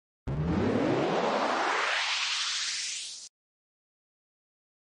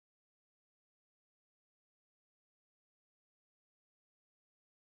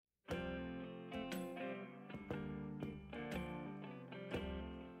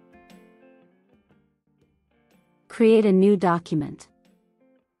Create a new document.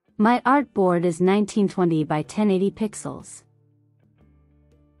 My artboard is 1920 by 1080 pixels.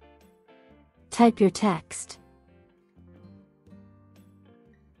 Type your text.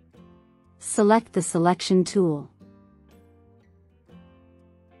 Select the selection tool.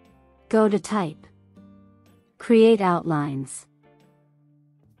 Go to Type. Create outlines.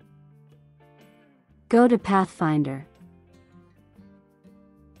 Go to Pathfinder.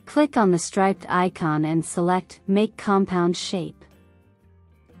 Click on the striped icon and select Make Compound Shape.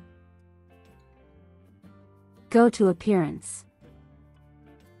 Go to Appearance.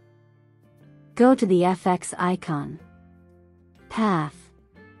 Go to the FX icon. Path.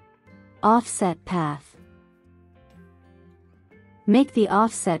 Offset Path. Make the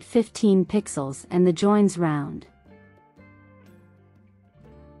offset 15 pixels and the joins round.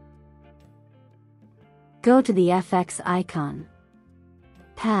 Go to the FX icon.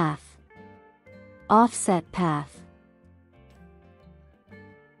 Path. Offset Path.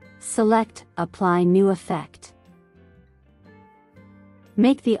 Select Apply New Effect.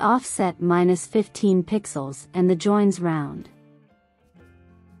 Make the offset minus 15 pixels and the joins round.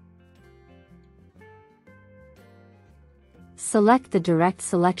 Select the Direct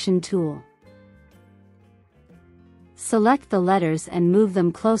Selection tool. Select the letters and move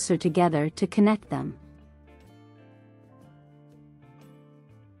them closer together to connect them.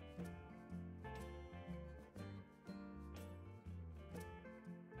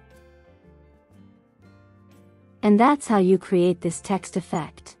 And that's how you create this text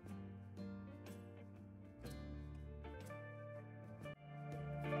effect.